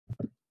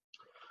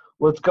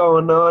What's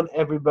going on,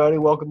 everybody?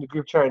 Welcome to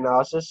Group Chart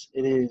Analysis.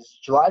 It is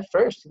July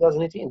 1st,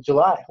 2018.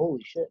 July,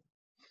 holy shit.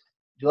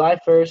 July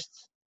 1st,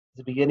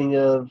 the beginning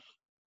of,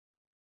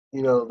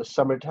 the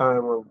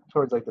summertime, or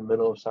towards like the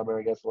middle of summer.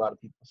 I guess a lot of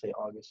people say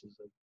August is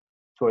like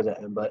towards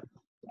that end, but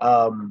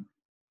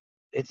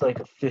it's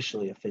like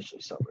officially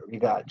summer. We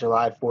got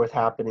July 4th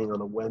happening on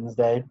a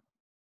Wednesday.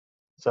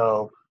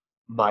 So,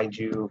 mind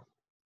you,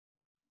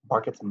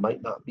 markets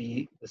might not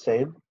be the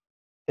same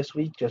this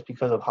week just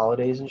because of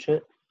holidays and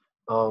shit.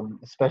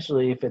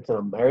 Especially if it's an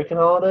American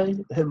holiday,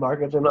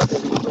 markets are not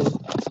going to be the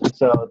same.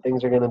 So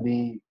things are going to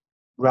be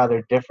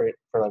rather different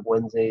for like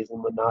Wednesdays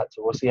and whatnot.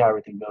 So we'll see how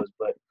everything goes.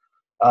 But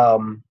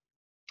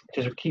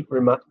just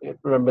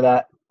remember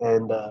that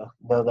and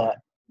know that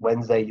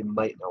Wednesday you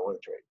might not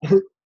want to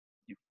trade.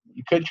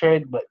 you could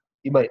trade, but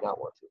you might not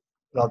want to.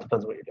 It all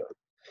depends on what you're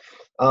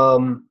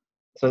doing.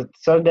 So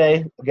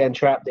Sunday, again,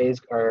 trap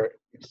days are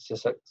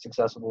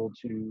successful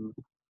to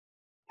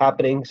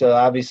happening. So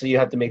obviously you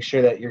have to make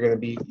sure that you're going to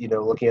be,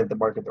 looking at the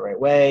market the right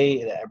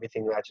way, that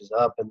everything matches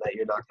up, and that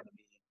you're not going to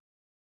be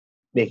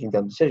making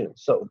dumb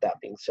decisions. So with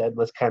that being said,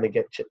 let's kind of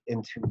get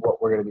into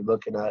what we're going to be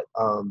looking at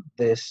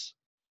this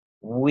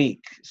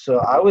week. So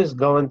I was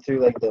going through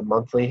like the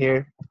monthly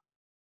here.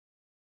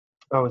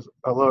 I was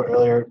a little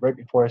earlier, right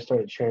before I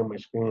started sharing my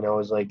screen, I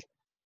was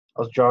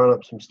drawing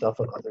up some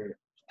stuff on other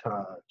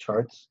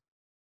charts.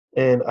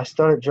 And I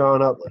started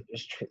drawing up like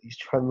these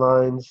trend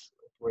lines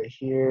right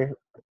here.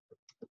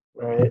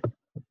 Right,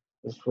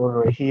 this one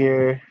right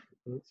here.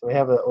 So we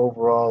have an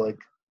overall like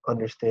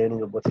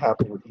understanding of what's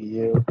happening with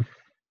EU.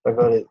 If I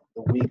go to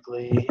the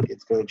weekly,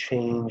 it's going to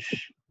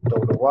change.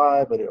 Don't know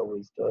why, but it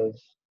always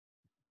does.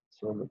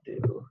 So I'm going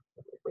to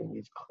bring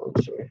these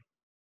closer.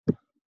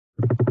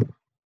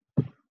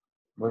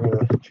 We're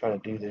going to try to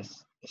do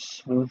this as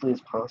smoothly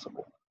as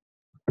possible.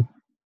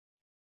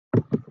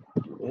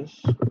 Do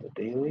this with the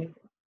daily.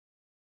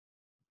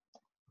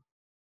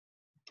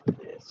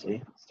 Yeah,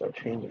 see, start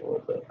changing a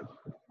little bit.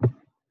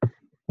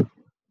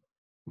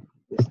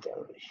 This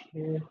down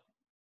here.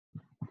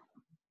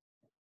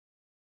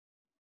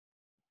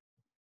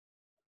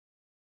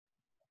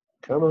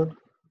 Come on.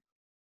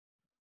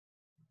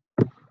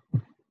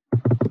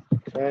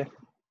 Okay.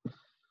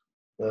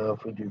 Now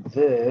if we do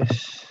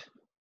this,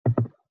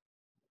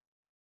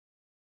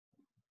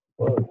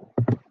 whoa.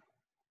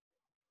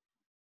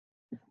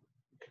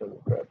 Come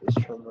grab this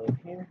trend line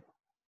here.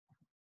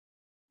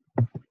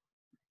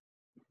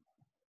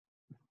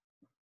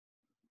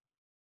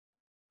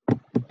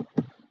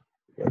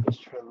 Grab this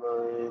trend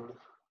line.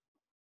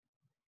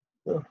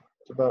 No,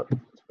 it's about it,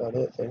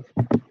 I think.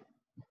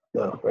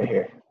 No, right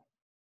here.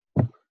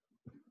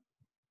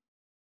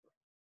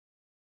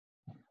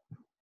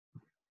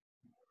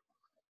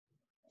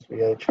 So we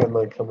got a trend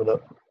line coming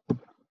up,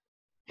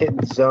 hitting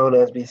the zone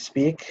as we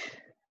speak.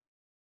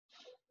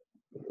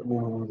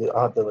 I'll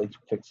have to like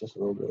fix this a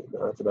little bit.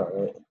 No, that's about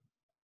right.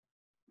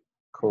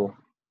 Cool.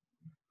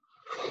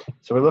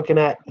 So we're looking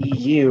at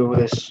EU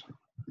this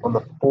on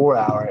the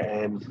 4-hour,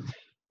 and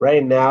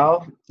right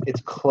now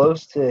it's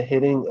close to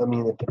hitting. I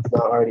mean, if it's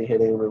not already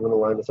hitting, we're going to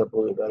line this up a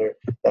little bit better.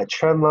 That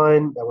trend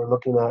line that we're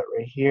looking at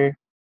right here,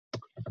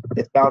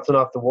 it's bouncing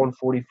off the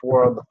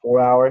 144 on the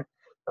 4-hour.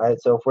 All right,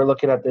 so if we're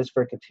looking at this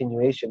for a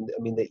continuation,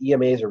 I mean, the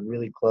EMAs are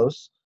really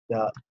close.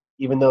 Now,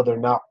 even though they're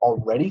not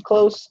already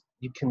close,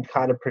 you can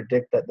kind of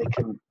predict that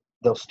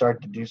they'll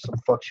start to do some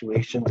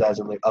fluctuations as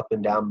in like up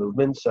and down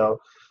movements. So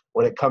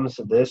when it comes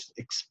to this,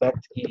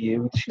 expect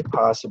EU to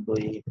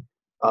possibly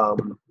a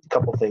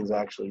couple things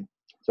actually.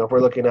 So if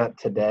we're looking at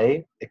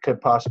today, it could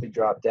possibly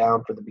drop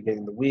down for the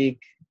beginning of the week,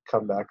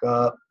 come back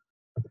up,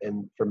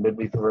 and for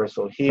midweek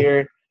reversal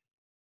here,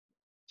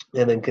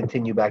 and then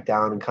continue back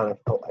down and kind of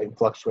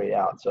fluctuate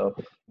out. So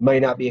it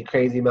might not be a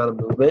crazy amount of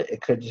movement.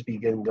 It could just be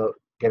getting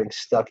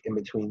stuck in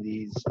between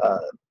these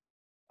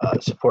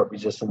support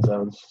resistance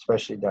zones,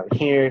 especially down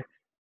here.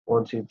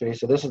 1, 2, 3.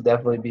 So this would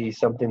definitely be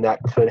something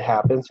that could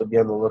happen. So be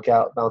on the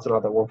lookout, bouncing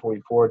off that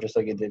 144 just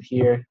like it did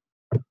here.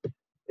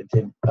 It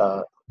did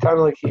kind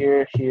of like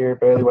here,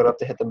 barely went up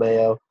to hit the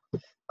Mayo.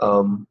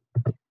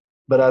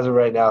 But as of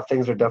right now,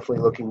 things are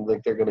definitely looking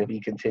like they're going to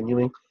be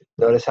continuing.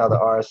 Notice how the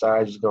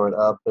RSI is just going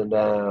up and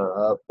down,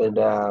 up and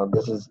down.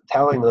 This is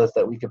telling us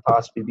that we could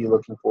possibly be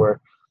looking for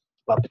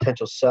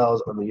potential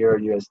sells on the Euro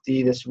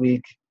USD this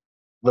week,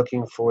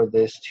 looking for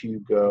this to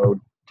go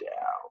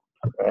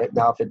down. Right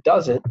now, if it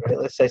doesn't, right,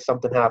 let's say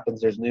something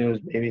happens, there's news,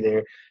 maybe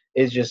there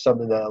is just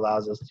something that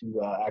allows us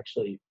to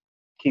actually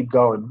keep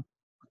going.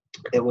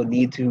 It will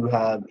need to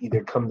have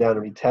either come down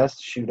and retest,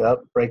 shoot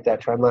up, break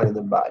that trend line, and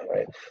then buy,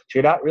 right? So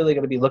you're not really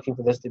going to be looking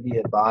for this to be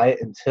a buy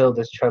until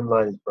this trend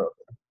line is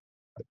broken.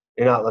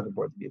 You're not looking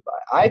for it to be a buy.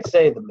 I'd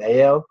say the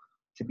Mayo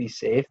to be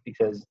safe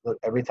because look,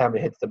 every time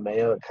it hits the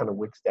Mayo, it kind of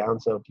wicks down.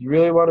 So if you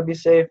really want to be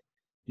safe,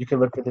 you can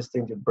look for this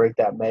thing to break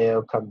that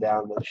Mayo, come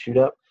down, and then shoot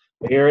up.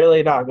 But you're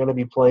really not going to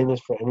be playing this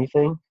for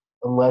anything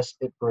unless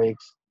it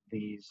breaks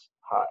these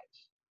highs.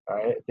 All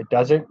right. If it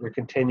doesn't, you're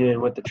continuing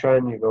with the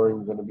trend. You're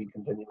going to be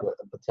continuing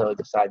until it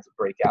decides to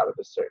break out of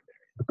a certain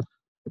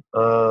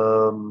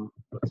area.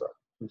 What's up?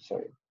 Who's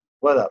saying?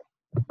 What up?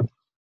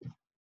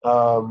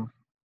 Hold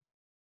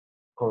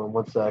on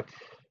one sec.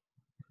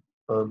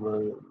 Let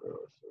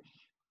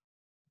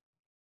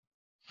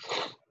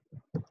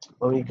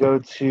me go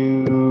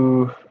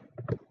to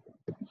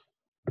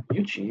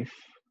you, Chief.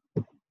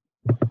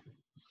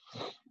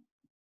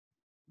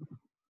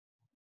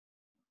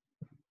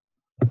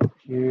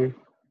 Here.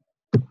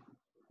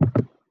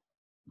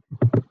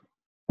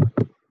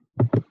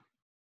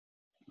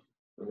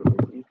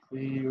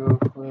 Weekly real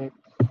quick.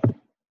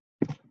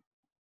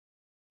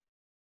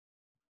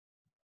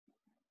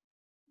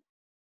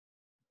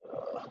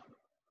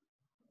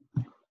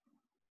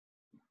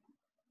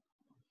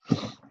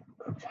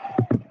 Okay.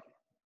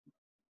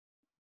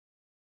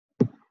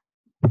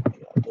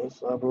 Got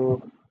this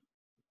level.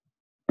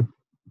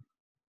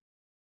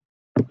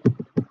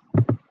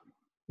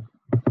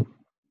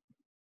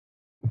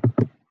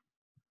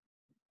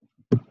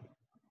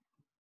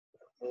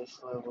 This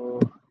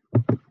level.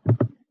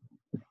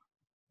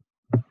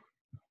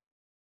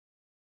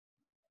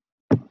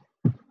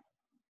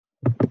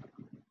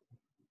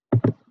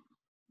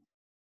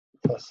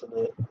 Testing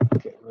it.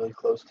 Getting really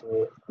close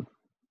to it.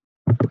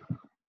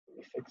 Let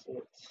me fix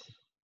it.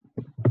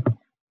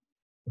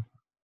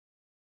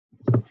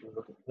 So if you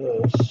look at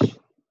this,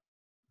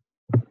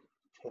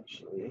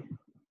 potentially.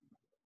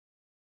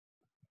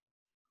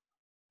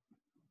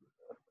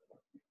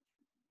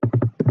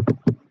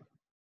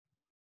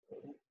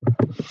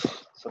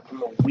 So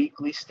from a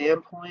weekly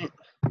standpoint,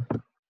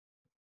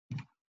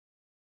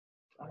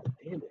 God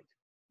damn it.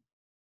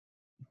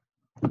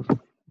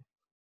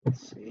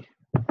 Let's see.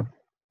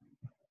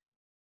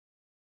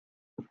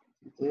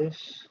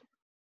 This.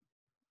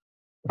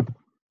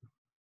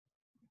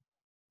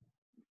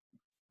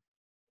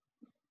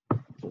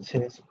 It's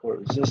hitting support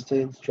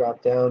resistance,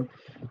 drop down.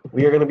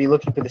 We are going to be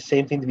looking for the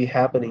same thing to be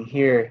happening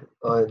here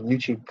on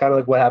YouTube, kind of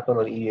like what happened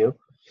on EU,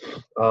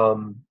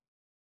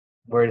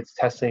 where it's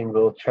testing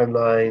little trend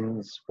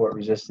lines, support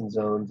resistance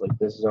zones, like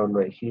this zone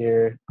right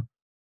here.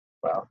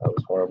 Wow, that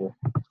was horrible.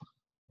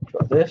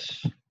 Draw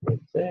this right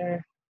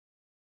there.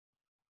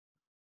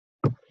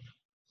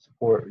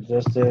 Support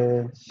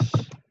resistance.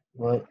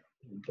 What?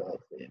 God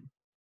damn.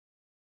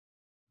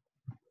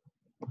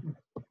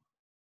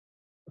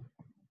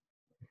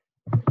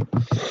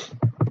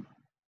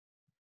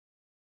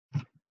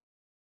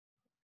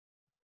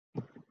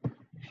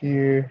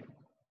 Here.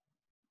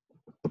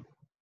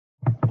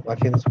 Why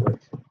can't this work?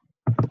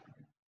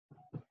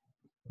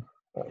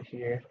 Right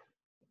here.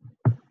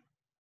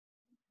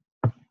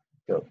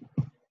 Go.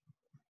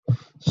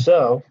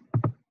 So,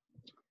 a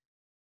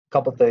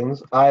couple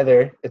things.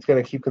 Either it's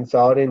going to keep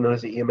consolidating.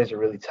 Notice the EMAs are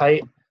really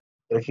tight.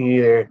 And it can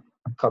either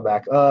come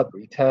back up,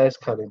 retest,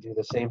 kind of do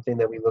the same thing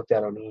that we looked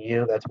at on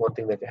EU. That's one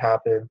thing that could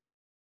happen.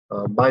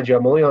 Mind you,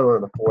 I'm only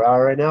on the 4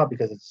 hour right now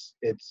because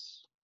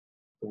it's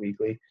the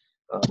weekly.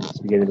 It's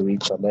the beginning of the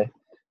week, Sunday.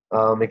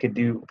 It could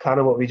do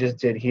kind of what we just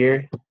did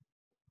here.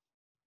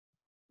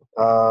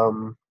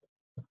 What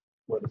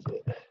is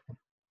it?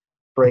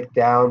 Break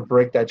down,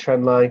 break that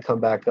trend line,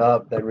 come back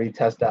up, then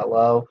retest that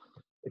low.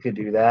 It could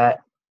do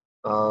that.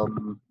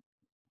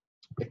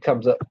 It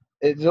comes up.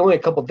 There's only a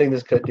couple things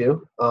this could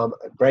do.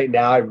 Right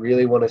now, I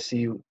really want to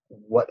see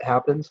what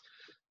happens.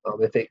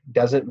 If it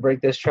doesn't break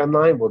this trend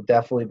line, we'll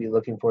definitely be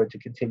looking for it to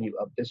continue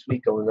up this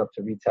week, going up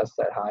to retest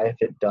that high. If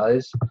it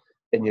does,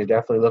 then you're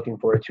definitely looking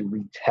for it to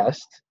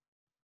retest,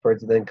 for it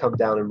to then come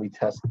down and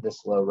retest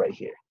this low right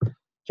here.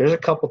 There's a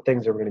couple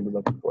things that we're going to be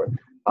looking for.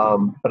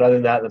 But other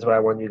than that, that's what I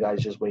want you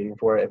guys just waiting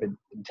for.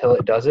 Until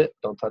it does it,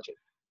 don't touch it,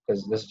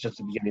 because this is just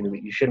the beginning of the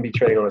week. You shouldn't be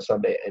trading on a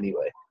Sunday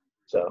anyway.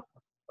 So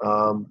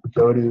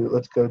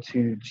let's go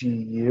to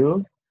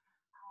GU.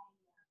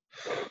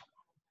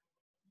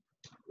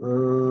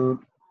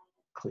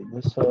 Clean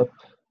this up.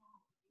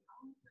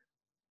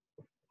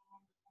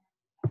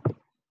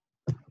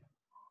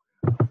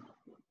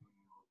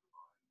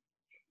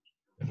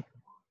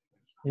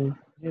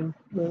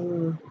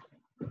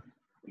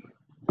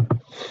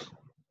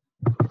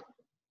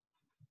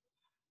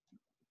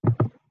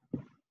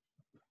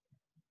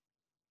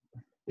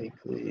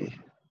 Weekly.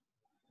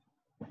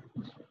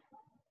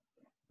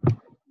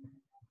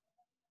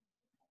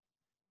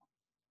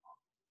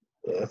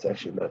 Yeah, that's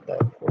actually not that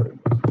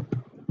important.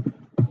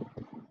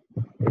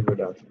 We'll go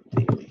down to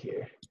the daily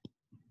here.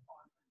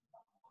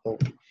 Holy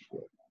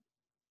shit.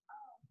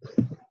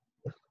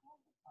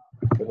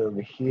 Go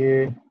over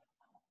here.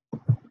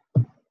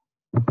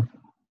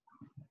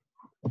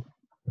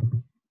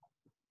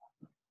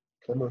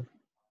 Come on.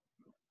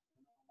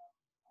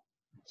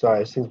 Sorry,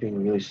 this thing's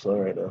being really slow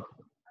right now.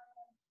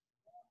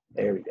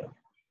 There we go.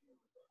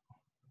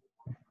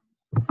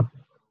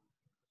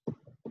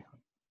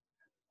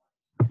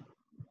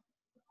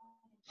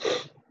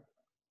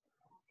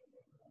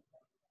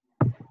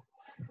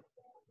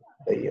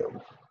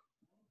 Bam.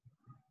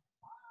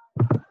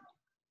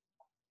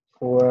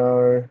 4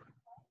 hour.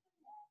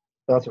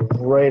 That's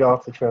right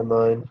off the trend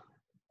line.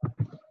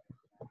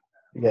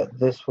 We got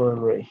this one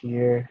right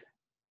here.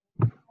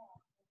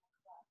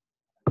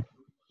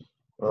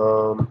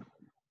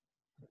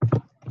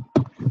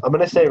 I'm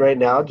going to say right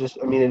now,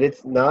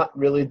 it's not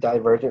really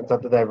divergent. It's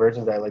not the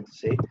divergence that I like to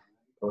see.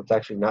 Well, it's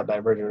actually not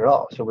divergent at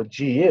all. So with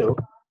GU,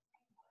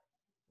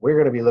 we're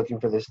going to be looking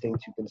for this thing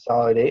to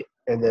consolidate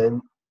and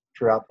then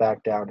drop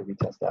back down to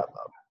retest that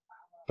low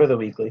for the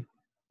weekly.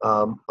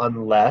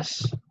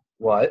 Unless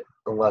what?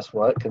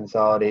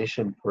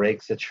 Consolidation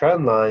breaks the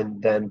trend line,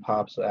 then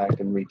pops back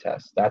and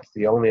retests. That's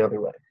the only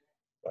other way.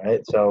 All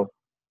right, so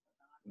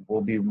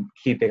we'll be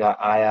keeping an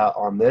eye out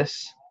on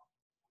this,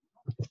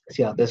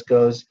 see how this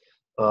goes,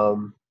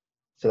 so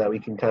that we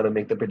can kind of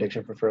make the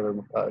prediction for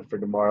for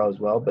tomorrow as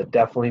well. But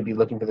definitely be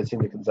looking for this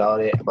thing to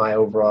consolidate. My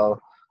overall,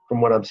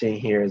 from what I'm seeing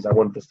here, is I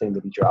want this thing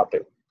to be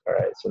dropping. All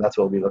right, so that's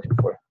what we'll be looking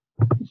for.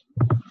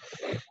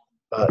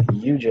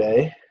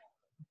 UJ,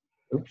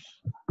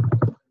 oops,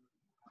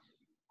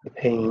 the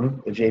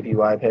pain, the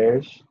JPY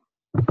pairs.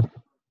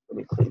 Let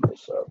me clean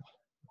this up.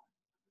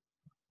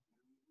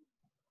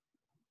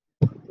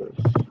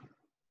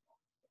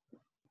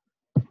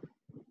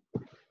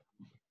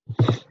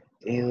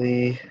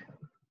 Daily.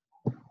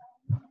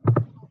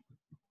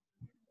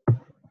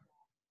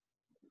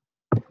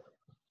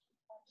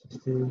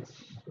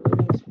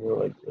 It's more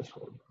like this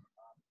one.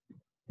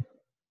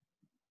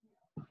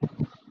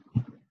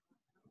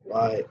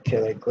 Why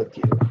can't I click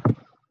you?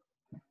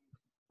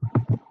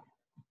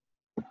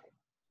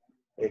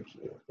 Thank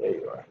you. There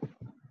you are.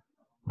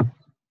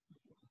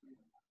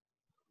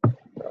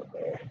 Down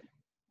there.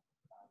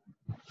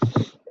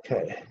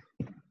 Okay.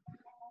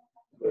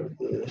 Go to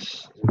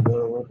this. Zoom out a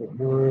little bit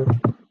more.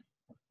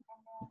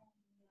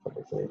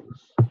 Couple things.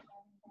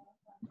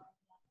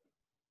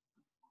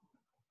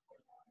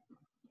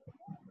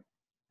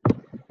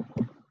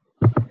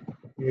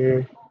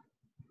 Here.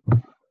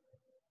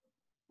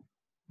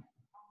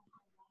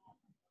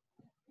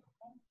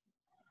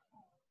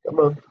 Come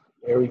on.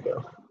 There we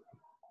go.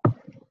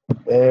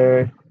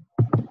 There.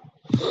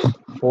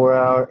 4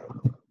 hour.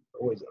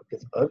 Always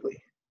gets ugly.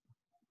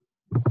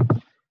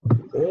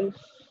 Do this.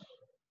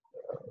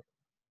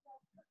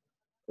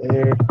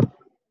 There.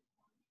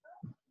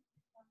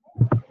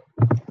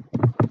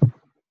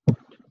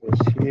 This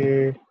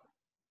here.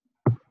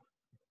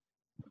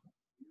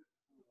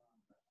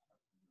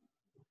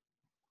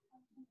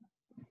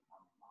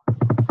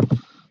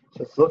 So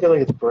it's looking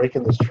like it's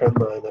breaking this trend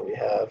line that we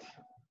have.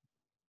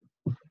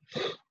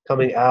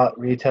 Coming out,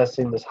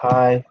 retesting this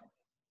high. A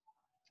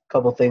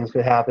couple things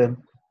could happen.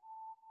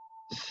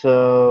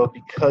 So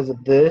because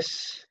of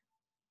this,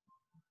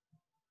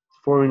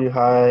 forming new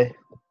high,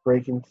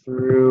 breaking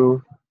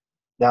through.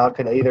 Now it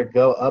could either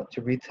go up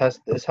to retest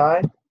this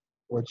high,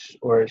 or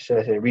should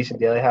I say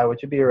recent daily high,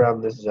 which would be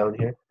around this zone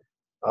here.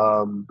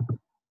 Let me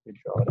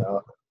draw it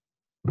out.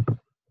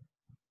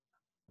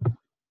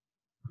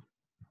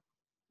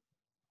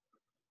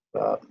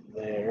 About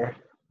there.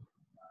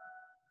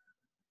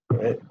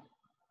 Right.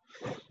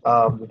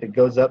 If it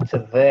goes up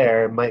to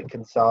there, it might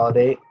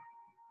consolidate,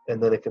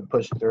 and then it could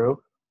push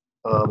through.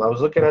 I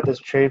was looking at this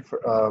trade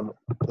for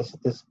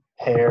this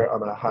pair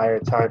on a higher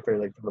time frame,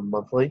 like from the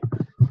monthly,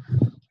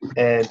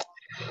 and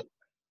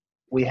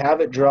we have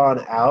it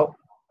drawn out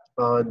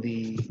on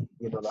the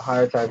the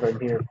higher time frame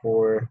here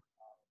for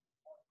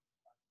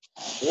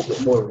a little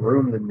bit more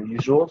room than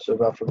usual. So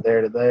about from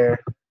there to there,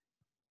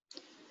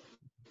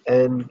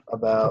 and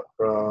about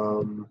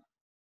from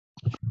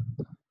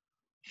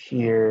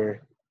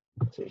here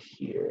to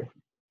here.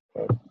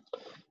 Okay.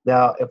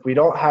 Now, if we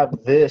don't have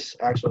this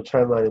actual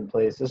trend line in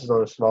place, this is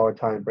on a smaller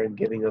time frame,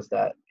 giving us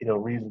that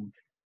reason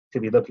to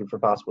be looking for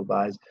possible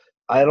buys.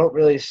 I don't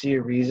really see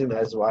a reason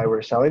as to why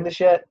we're selling this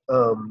yet,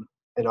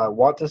 and I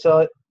want to sell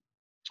it,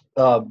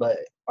 but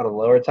on a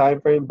lower time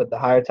frame. But the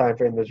higher time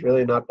frame, there's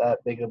really not that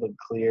big of a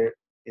clear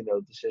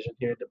decision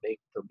here to make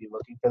to be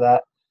looking for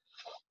that.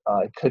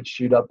 It could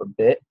shoot up a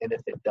bit, and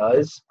if it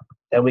does,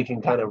 then we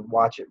can kind of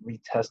watch it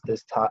retest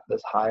this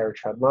higher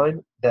trend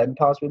line, then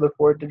possibly look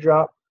for it to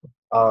drop.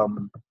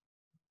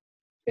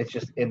 It's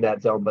just in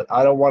that zone, but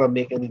I don't want to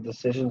make any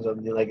decisions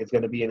on like it's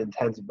going to be an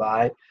intense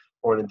buy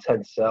or an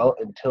intense sell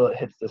until it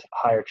hits this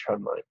higher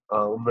trend line.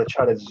 I'm going to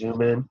try to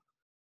zoom in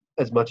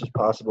as much as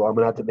possible. I'm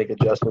going to have to make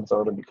adjustments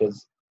on it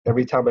because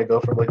every time I go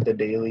from like the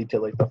daily to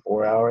like the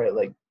 4 hour,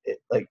 it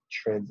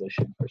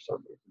transitions for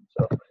some reason.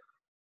 So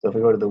if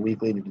we go to the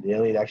weekly to the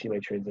daily, it actually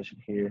might transition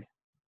here.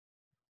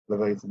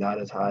 Look like it's not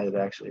as high as it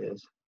actually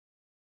is.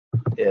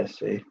 Yeah,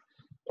 see.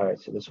 All right,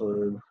 so this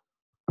one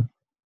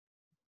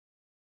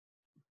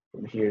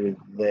from here to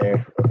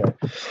there. Okay.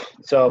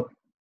 So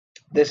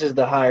this is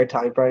the higher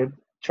time frame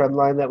trend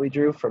line that we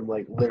drew from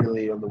like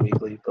literally on the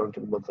weekly going to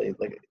the monthly.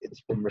 Like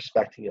it's been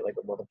respecting it like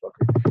a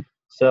motherfucker.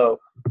 So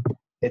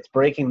it's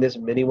breaking this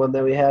mini one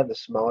that we had, the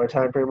smaller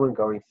time frame one,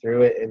 going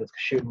through it, and it's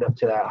shooting up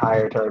to that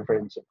higher time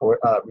frame support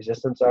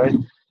resistance. Sorry.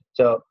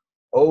 So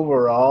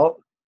overall,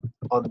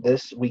 on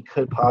this, we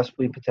could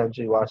possibly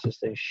potentially watch this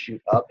thing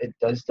shoot up. It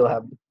does still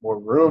have more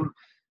room.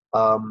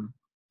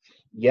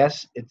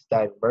 Yes, it's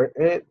divergent.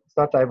 It's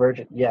not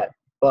divergent yet,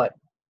 but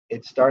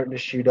it's starting to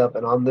shoot up.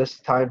 And on this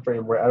time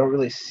frame where I don't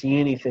really see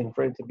anything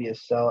for it to be a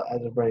sell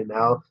as of right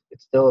now,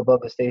 it's still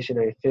above the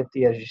stationary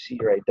 50, as you see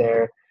right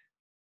there.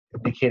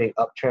 indicating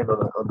uptrend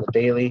on the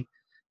daily.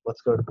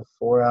 Let's go to the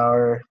 4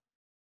 hour.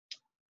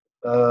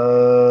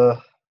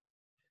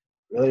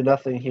 Really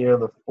nothing here on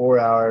the 4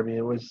 hour. I mean,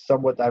 it was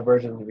somewhat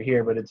divergent over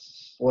here, but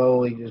it's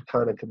slowly just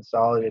kind of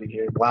consolidating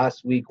here.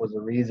 Last week was a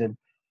reason.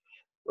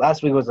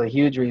 Last week was a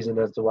huge reason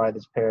as to why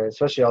this pair,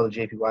 especially all the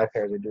JPY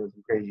pairs, are doing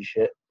some crazy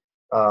shit.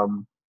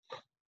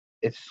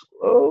 It's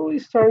slowly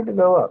starting to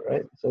go up,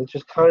 right? So it's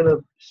just kind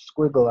of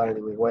squiggle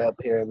lining way up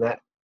here, and that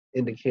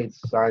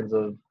indicates signs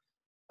of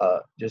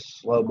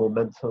just slow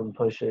momentum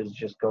pushes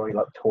just going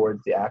up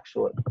towards the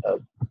actual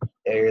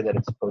area that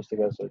it's supposed to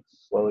go. So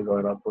it's slowly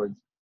going upwards.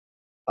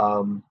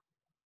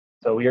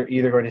 So we are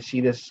either going to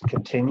see this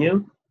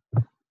continue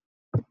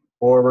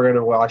or we're going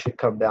to watch it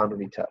come down to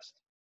retest.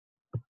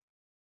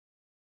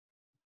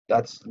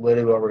 That's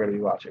literally what we're going to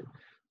be watching.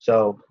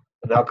 So,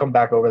 and I'll come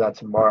back over that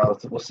tomorrow.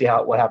 We'll see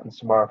what happens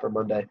tomorrow for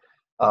Monday,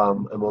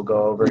 and we'll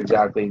go over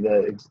exactly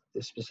the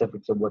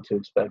specifics of what to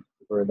expect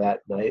for that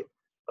night,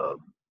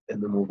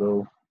 and then we'll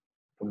go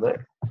from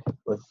there.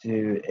 Let's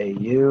do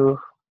AU.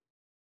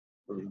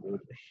 Let me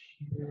move it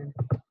here.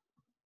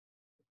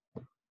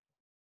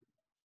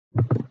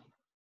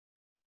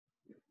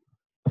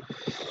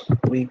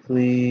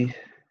 Weekly.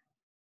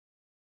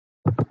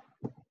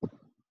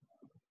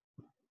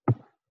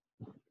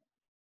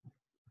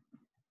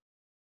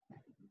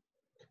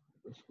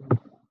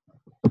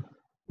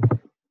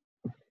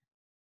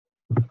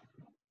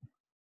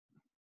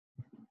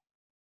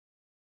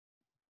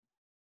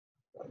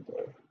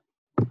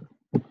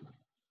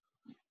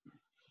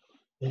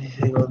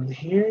 Anything on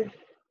here?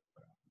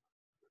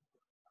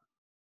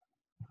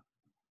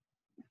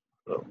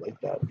 I don't like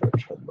that for a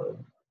trend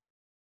line.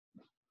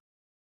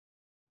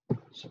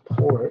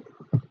 Support.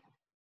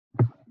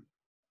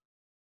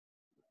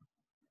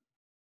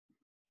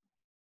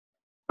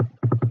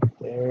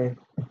 There.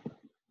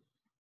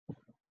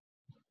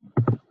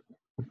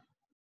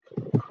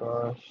 Come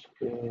across.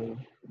 Good.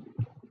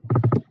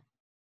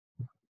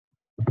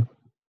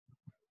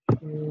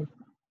 Here.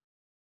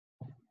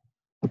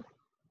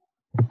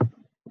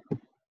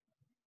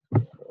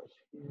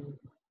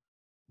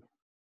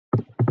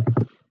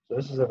 So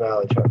this is a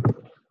valid trend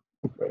line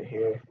right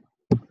here.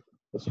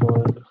 This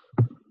one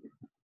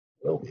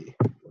will be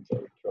once I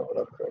draw it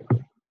up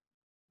correctly.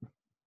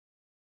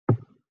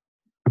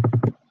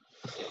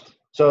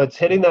 So it's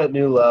hitting that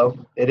new low.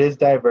 It is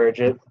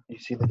divergent. You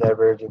see the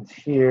divergence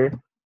here.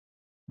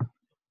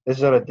 This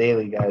is on a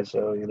daily, guys,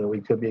 so we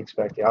could be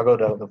expecting. I'll go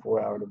down to the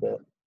 4 hour in a bit.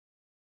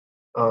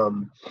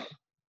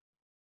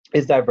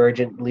 Is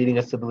divergent, leading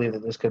us to believe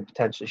that this could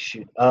potentially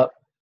shoot up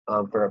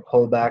for a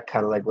pullback,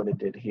 kind of like what it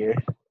did here.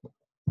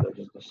 So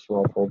just a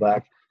small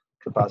pullback.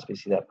 Could possibly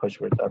see that push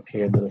where it's up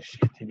here and then a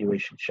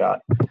continuation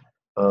shot.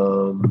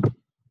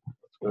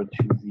 Let's go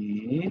to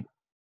the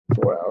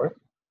 4 hour.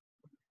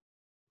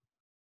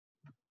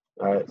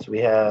 All right, so we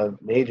have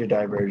major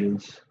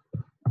divergence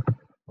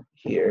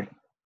here.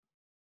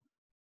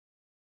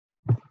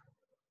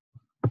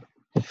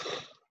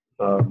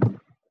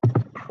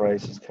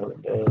 Price is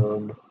coming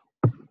down.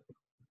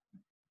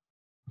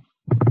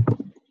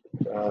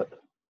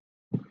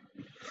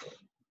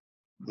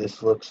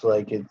 This looks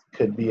like it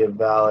could be a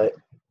valid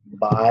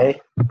buy.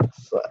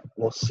 So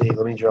we'll see.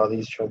 Let me draw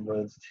these trend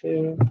lines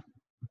too.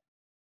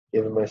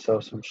 Giving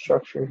myself some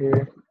structure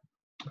here.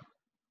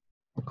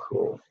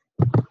 Cool.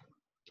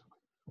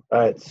 All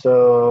right,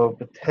 so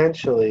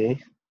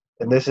potentially,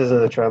 and this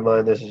isn't a trend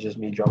line, this is just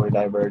me drawing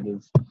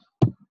divergence.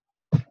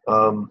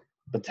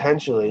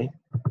 Potentially,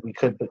 we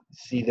could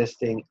see this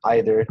thing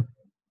either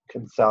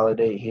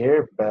consolidate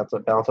here, bounce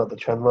out the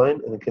trend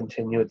line, and then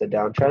continue with the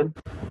downtrend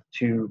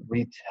to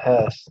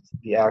retest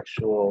the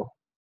actual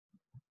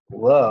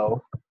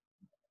low.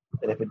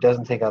 And if it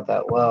doesn't take out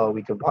that low,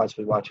 we could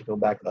possibly watch it go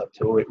back up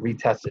to it,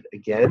 retest it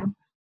again,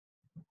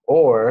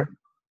 or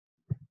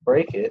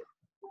break it,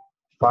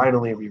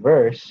 finally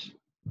reverse,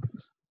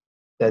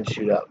 then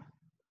shoot up.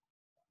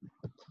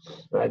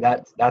 Right,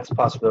 that's a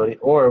possibility.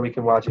 Or we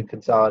can watch it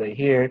consolidate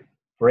here,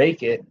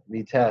 break it,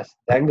 retest,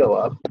 then go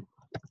up.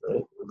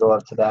 Right? We'll go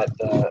up to that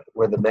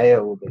where the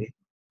Mayo will be.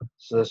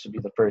 So this would be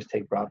the first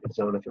take profit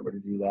zone if it were to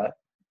do that.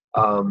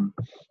 A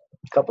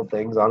couple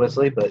things,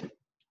 honestly, but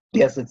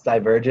yes, it's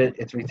divergent.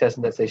 It's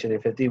retesting that station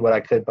 850. What I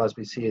could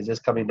possibly see is this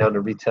coming down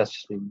to retest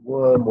just maybe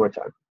one more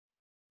time.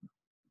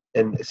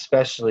 And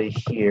especially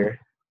here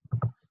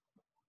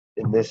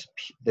in this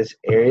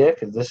area,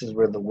 because this is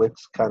where the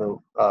wicks kind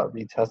of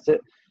retest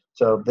it.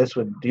 So this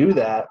would do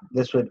that.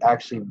 This would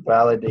actually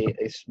validate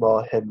a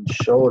small head and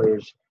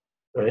shoulders,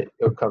 right?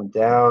 It'll come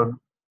down,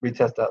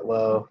 retest that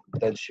low,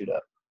 then shoot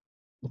up.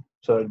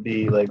 So it'd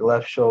be like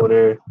left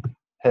shoulder,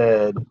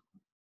 head,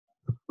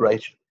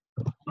 right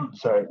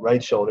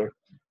shoulder,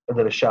 and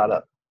then a shot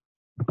up.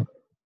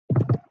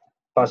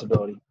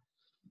 Possibility.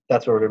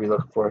 That's what we're gonna be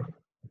looking for.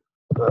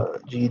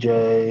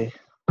 GJ.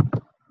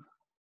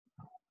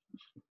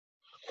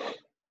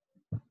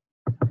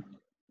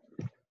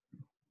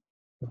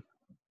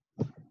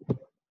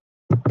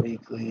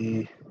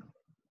 Weekly.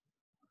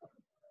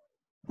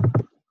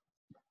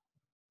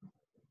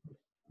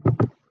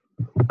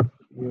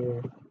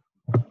 Here.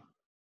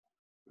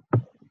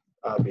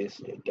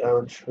 obviously a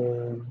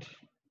downtrend.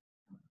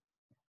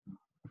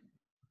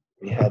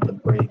 We had the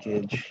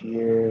breakage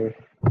here.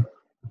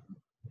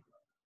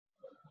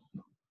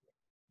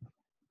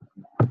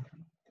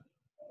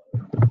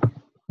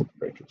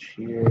 Breakage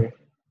here.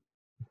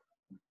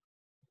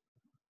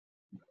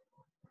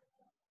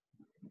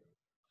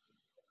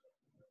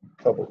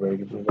 Couple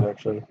breakages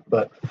actually,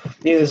 but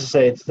needless to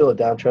say, it's still a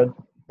downtrend.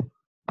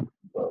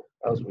 Well,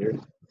 that was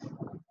weird.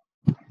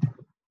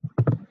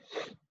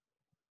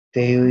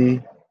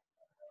 Daily.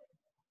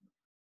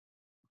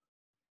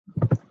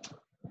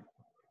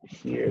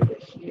 Here to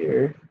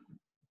here.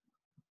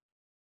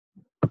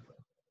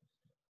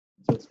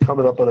 So it's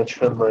coming up on a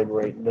trend line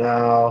right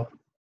now.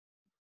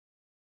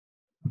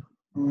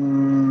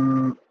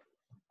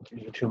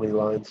 These are too many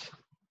lines.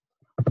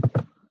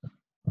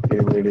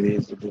 Getting rid of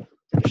these, they're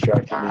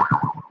distracting me.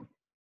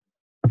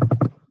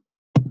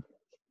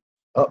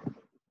 Oh.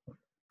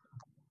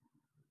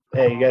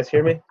 Hey, you guys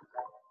hear me?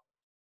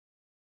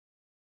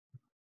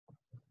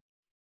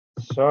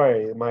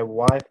 Sorry, my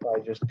Wi-Fi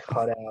just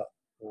cut out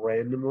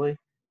randomly.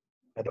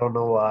 I don't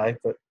know why,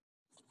 but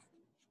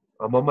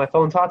I'm on my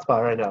phone's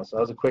hotspot right now, so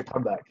that was a quick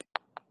comeback.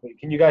 Wait,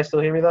 can you guys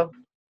still hear me though?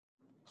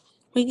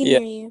 We can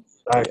hear you.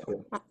 All right,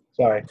 cool.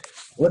 Sorry.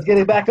 Let's get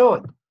it back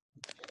on.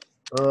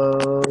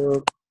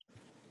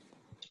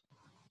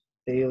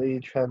 Daily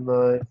trend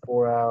line,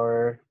 4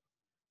 hour.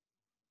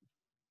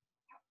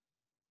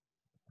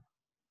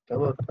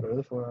 Come on, go to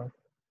the 4 hour.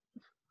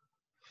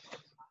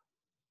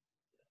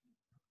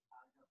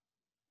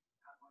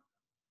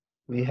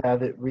 We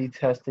have it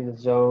retesting a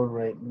zone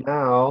right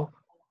now.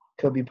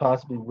 Could be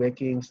possibly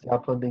wicking,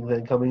 stop hunting,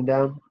 then coming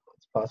down.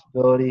 It's a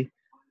possibility.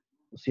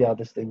 We'll see how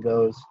this thing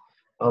goes.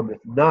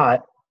 If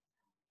not,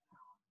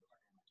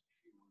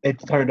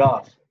 it's turned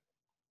off.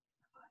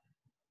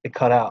 It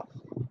cut out.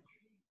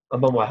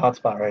 I'm on my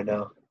hotspot right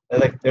now.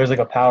 There's like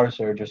a power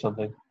surge or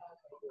something.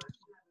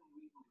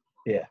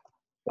 Yeah,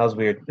 that was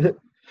weird. All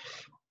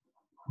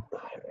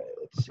right,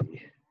 let's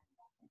see.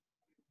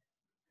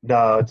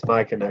 No, it's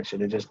my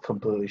connection. It just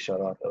completely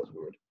shut off. That was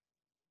weird.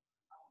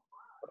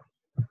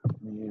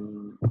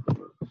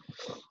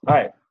 All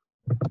right.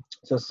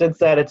 So since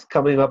that it's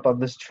coming up on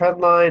this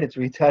trend line, it's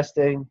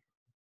retesting.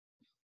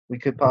 We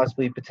could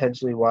possibly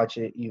potentially watch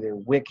it either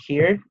wick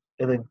here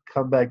and then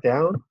come back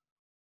down,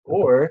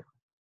 or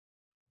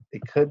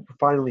it could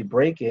finally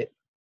break it,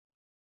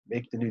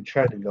 make the new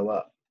trend and go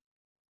up.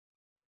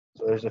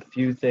 So there's a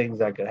few things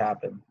that could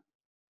happen.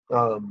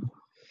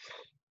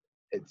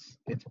 It's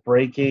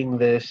breaking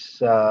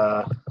this.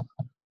 Where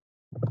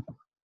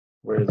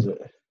is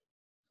it?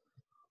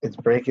 It's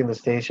breaking the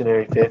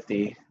stationary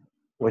 50,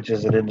 which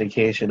is an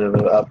indication of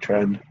an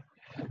uptrend.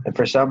 And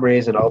for some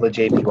reason, all the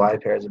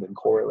JPY pairs have been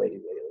correlating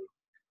lately,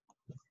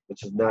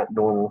 which is not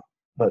normal.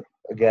 But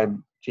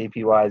again,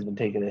 JPY has been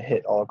taking a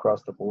hit all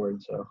across the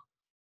board, so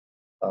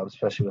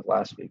especially with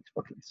last week, it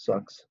fucking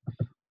sucks.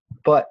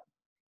 But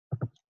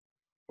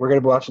we're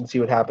gonna watch and see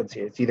what happens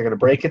here. It's either gonna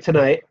break it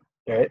tonight,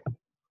 right,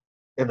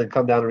 and then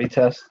come down and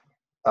retest.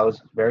 That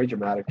was very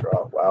dramatic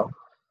draw. Wow.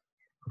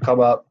 Come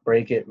up,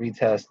 break it,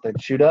 retest, then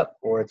shoot up,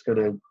 or it's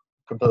gonna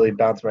completely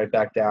bounce right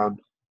back down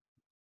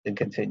and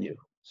continue.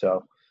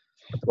 So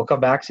we'll come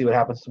back, see what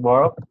happens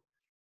tomorrow,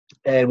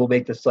 and we'll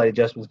make the slight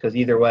adjustments because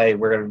either way,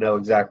 we're going to know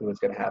exactly what's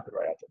going to happen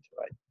right after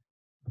tonight.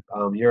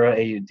 Euro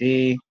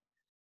AUD.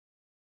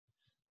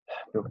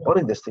 I've been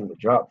wanting this thing to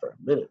drop for a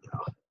minute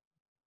now.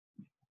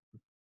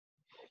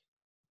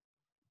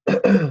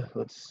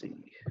 Let's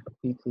see.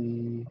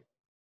 Weekly.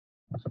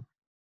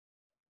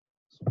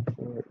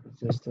 Support,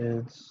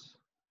 resistance.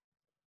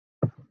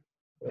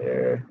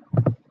 There.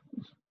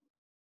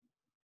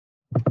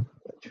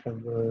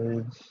 Trend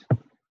lines.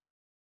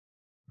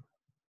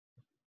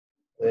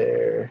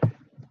 There.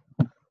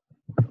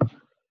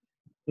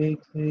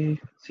 Weekly.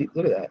 See,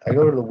 look at that. I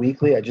go to the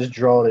weekly. I just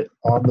draw it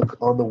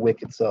on the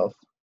wick itself.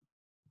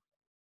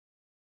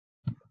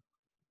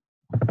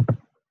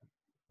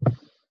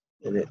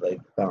 And it like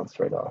bounced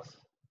right off.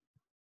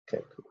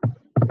 Okay, cool.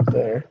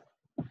 There.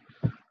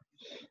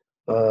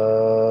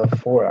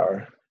 4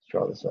 hour. Let's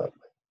draw this up.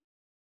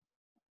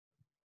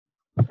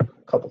 A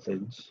couple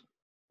things.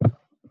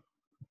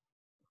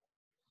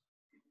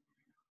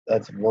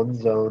 That's one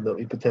zone that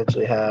we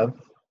potentially have.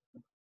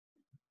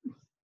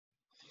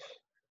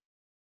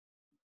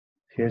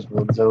 Here's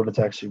one zone that's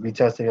actually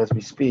retesting as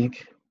we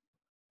speak.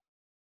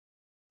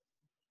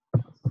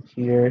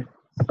 Here.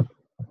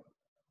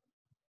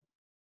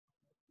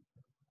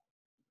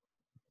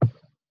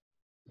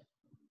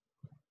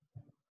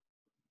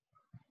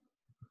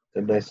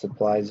 A nice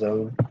supply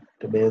zone,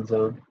 demand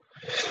zone.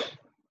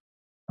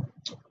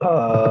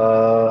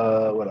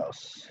 What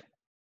else?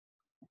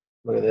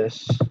 Look at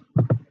this.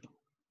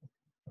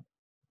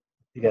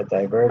 You got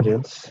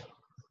divergence.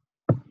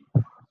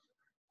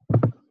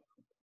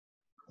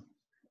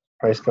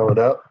 Price going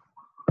up.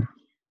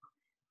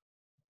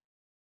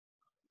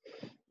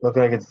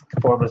 Looking like it's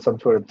forming some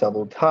sort of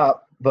double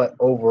top, but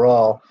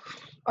overall,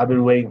 I've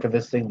been waiting for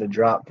this thing to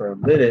drop for a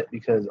minute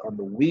because on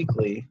the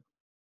weekly,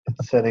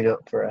 it's setting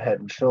up for a head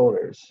and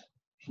shoulders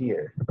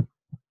here.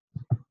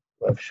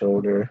 left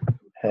shoulder,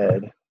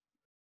 head,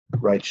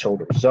 right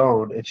shoulder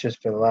zone. It's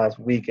just for the last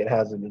week it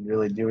hasn't been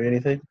really doing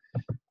anything.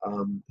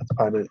 It's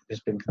kind of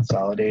just been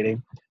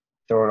consolidating,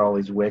 throwing all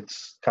these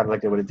wicks, kind of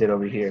like what it did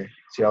over here.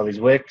 See all these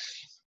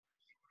wicks?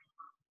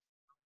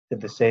 Did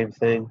the same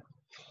thing.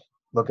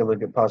 Looking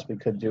like it possibly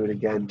could do it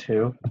again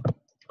too.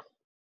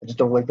 I just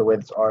don't like the way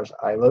this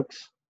RSI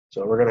looks.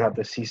 So we're going to have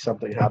to see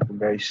something happen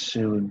very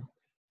soon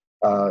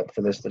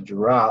for this to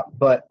drop.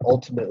 But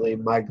ultimately,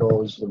 my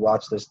goal is to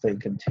watch this thing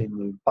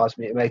continue.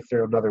 Possibly it might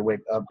throw another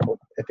wick up.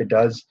 If it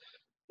does,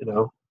 it's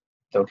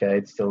okay.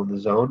 It's still in the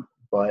zone.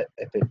 But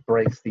if it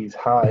breaks these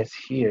highs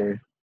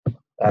here,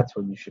 that's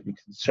when you should be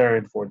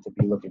concerned for it to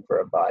be looking for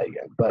a buy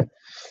again. But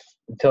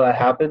until that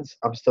happens,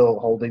 I'm still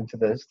holding to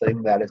this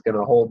thing that it's going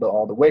to hold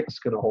all the wicks,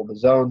 going to hold the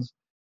zones,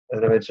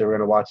 and eventually we're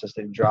going to watch this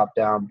thing drop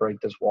down, break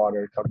this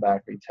water, come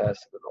back, retest,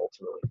 and then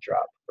ultimately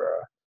drop for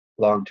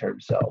a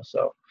long-term sell.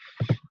 So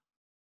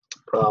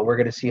we're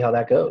going to see how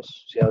that goes,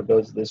 see how it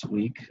goes this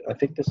week. I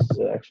think this is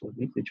actually a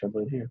weekly trend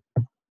line here.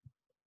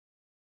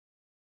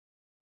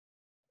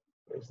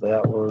 There's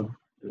that one.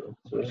 So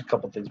there's a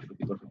couple things we could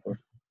be looking for.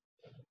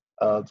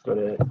 Let's go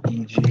to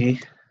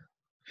EG.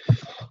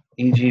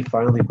 EG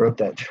finally broke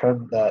that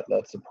trend, that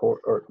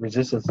support or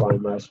resistance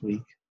line last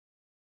week,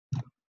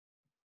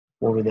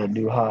 forming that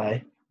new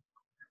high.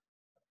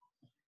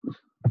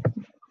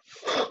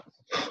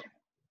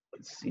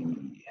 Let's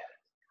see.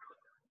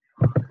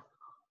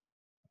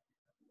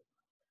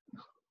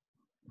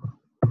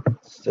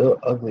 Still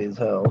ugly as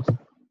hell.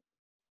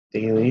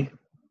 Daily.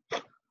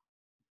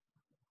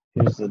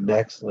 Here's the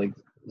next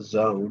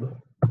zone.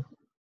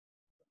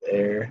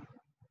 There.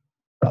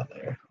 About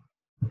there.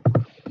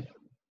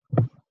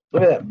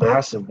 Look at that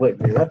massive wick,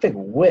 man. That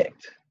thing wicked.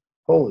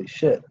 Holy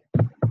shit.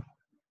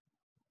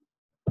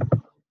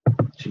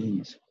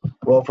 Jeez.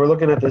 Well, if we're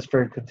looking at this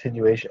for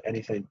continuation,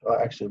 anything. Oh,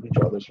 actually, let me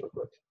draw this real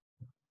quick.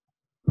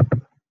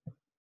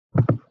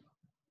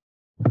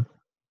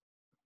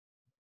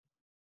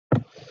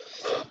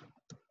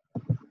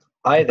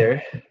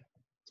 Either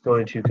it's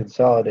going to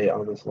consolidate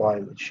on this line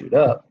and shoot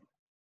up.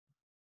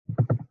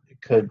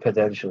 It could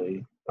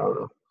potentially, I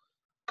don't know,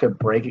 could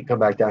break it, come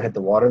back down, hit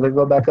the water, then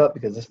go back up,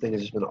 because this thing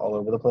has just been all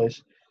over the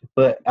place.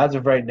 But as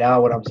of right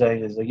now, what I'm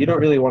saying is you don't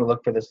really want to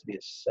look for this to be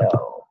a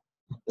sell.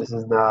 This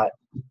is not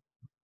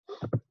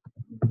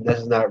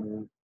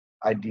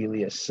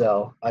ideally a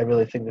sell. I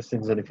really think this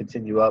thing's going to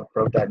continue up,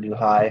 broke that new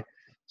high.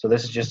 So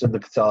this is just in the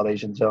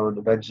consolidation zone.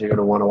 Eventually you're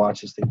going to want to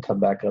watch this thing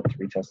come back up to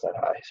retest that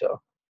high. So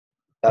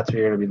that's what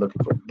you're going to be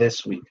looking for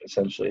this week,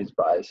 essentially, is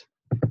buys.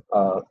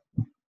 Let's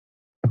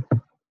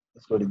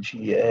go to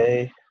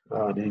GA.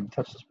 Oh, I didn't even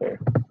touch this pair.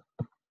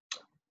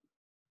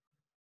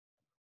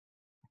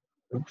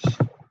 Oops.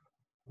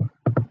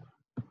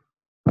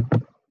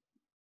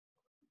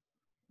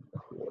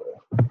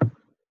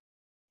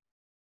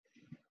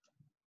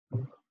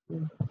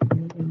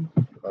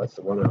 Oh, that's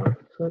the 1 hour.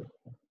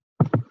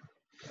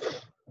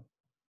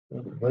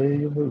 The way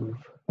you move.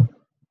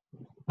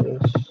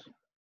 This.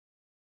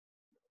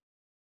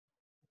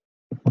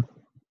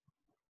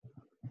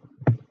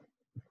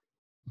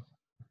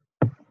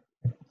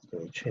 It's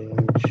going to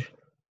change.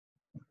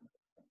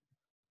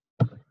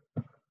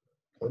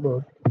 Come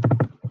on.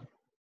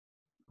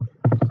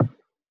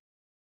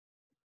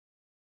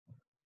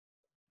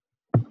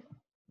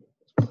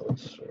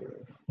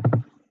 Closer.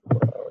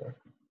 4 hour.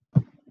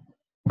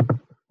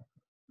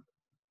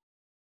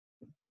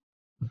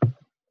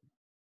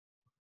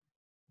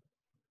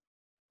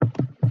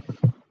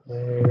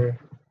 There.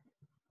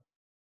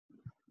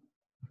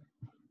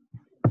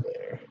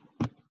 There.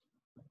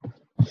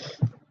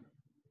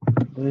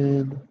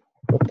 Then,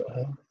 what the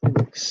hell? It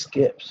like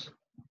skips.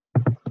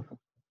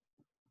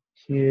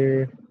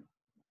 Here.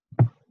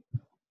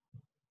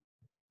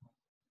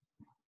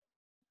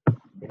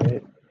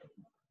 Right.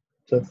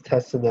 So it's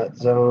testing that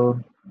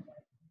zone.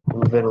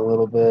 Move in a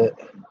little bit.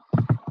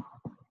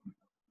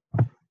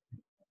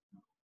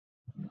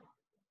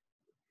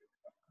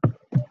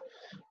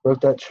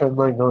 Broke that trend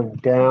line going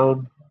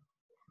down.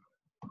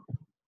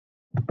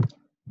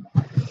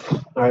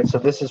 All right, so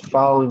this is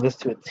following this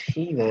to a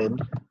T then.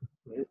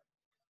 Right?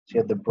 So you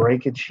had the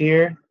breakage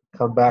here,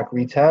 come back,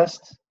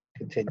 retest,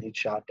 continued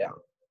shot down.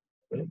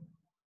 Right?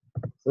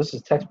 So this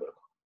is textbook.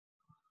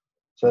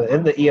 So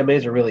and the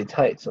EMAs are really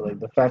tight. So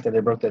the fact that they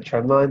broke that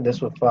trend line, this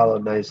would follow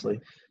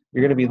nicely.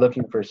 You're going to be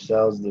looking for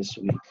sells this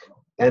week.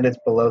 And it's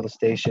below the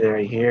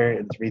stationary here,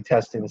 and it's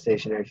retesting the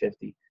stationary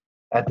 50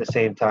 at the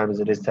same time as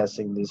it is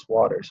testing this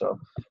water. So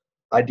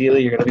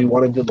ideally, you're going to be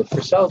wanting to look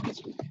for sells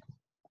this week.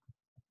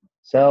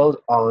 Sells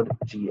on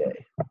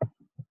GA.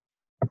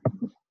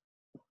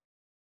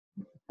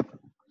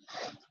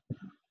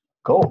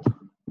 Gold.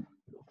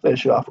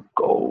 Finish it off with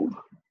gold.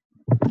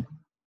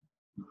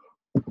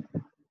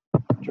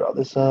 Draw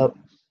this up.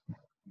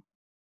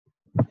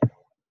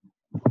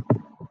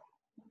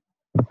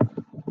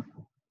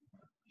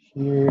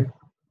 Here.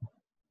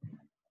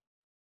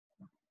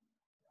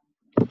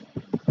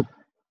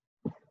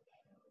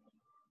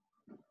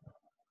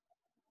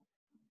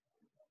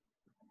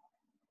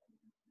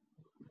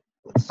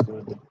 Let's go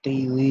to the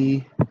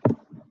daily.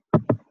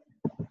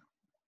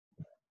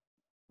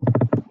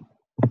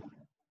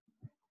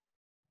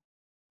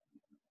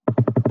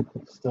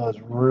 Still has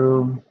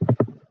room.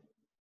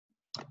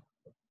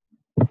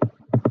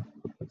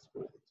 Let's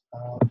go to the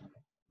top.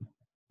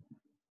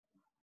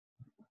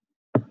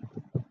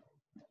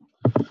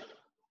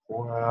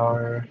 4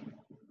 hour.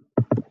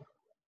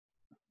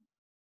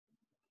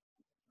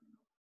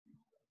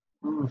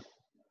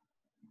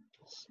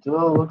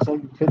 Still looks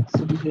like it could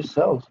still be just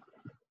sells.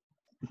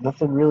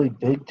 Nothing really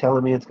big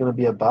telling me it's going to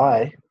be a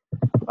buy.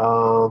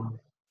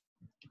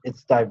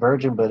 It's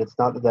divergent, but it's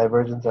not the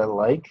divergence I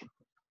like.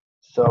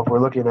 So if we're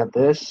looking at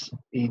this,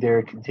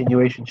 either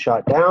continuation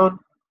shot down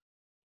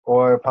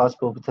or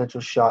possible potential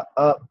shot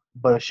up,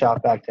 but a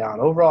shot back down.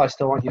 Overall, I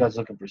still want you guys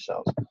looking for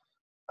sells.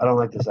 I don't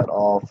like this at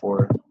all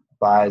for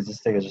buys.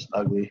 This thing is just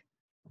ugly.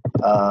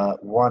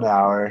 1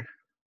 hour.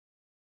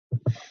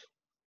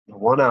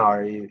 1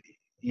 hour,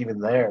 even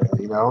there,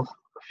 you know.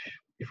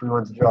 If we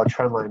wanted to draw a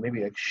trend line,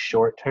 maybe like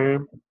short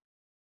term.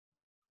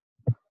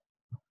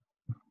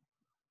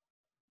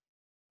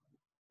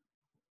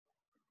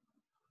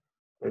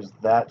 There's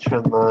that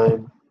trend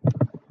line.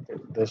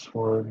 There's this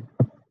one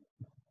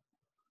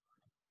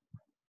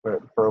where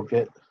it broke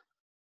it,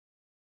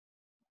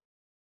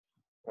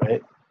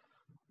 right?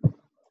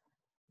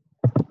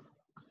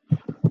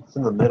 It's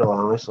in the middle,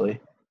 honestly.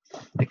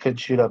 It could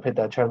shoot up, hit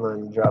that trend line,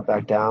 and drop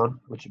back down,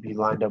 which would be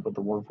lined up with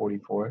the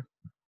 144.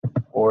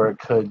 Or it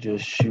could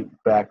just shoot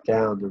back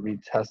down to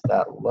retest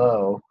that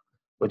low,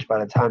 which by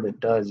the time it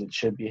does, it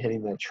should be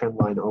hitting that trend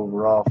line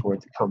overall for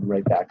it to come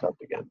right back up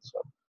again.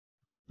 So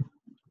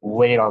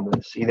wait on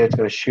this. Either it's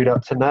going to shoot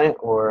up tonight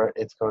or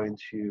it's going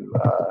to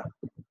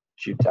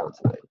shoot down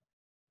tonight.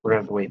 We're going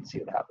to have to wait and see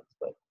what happens.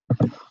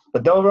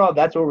 But overall,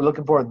 that's what we're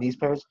looking for in these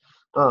pairs.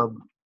 I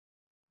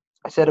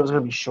said it was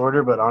going to be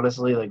shorter, but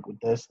honestly, like with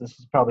this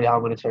is probably how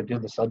I'm going to start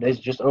doing the Sundays.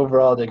 Just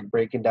overall, like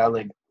breaking down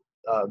like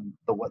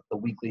the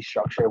weekly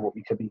structure, what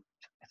we could be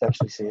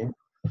potentially seeing,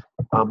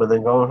 and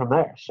then going from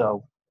there.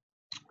 So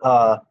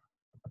that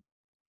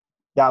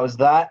was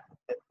that.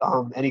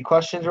 Any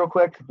questions, real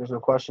quick? If there's no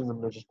questions,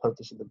 I'm going to just put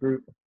this in the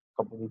group.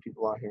 A couple new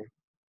people out here.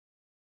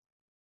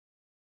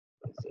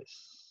 What is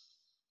this?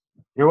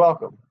 You're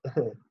welcome.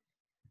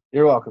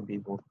 You're welcome,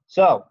 people.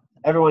 So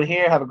everyone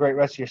here, have a great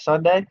rest of your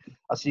Sunday.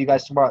 I'll see you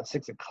guys tomorrow at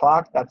 6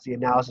 o'clock. That's the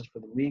analysis for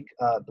the week,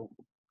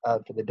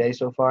 for the day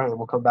so far, and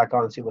we'll come back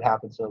on and see what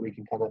happens so we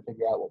can kind of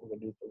figure out what we're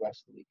going to do for the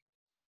rest of the week.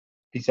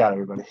 Peace out,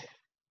 everybody.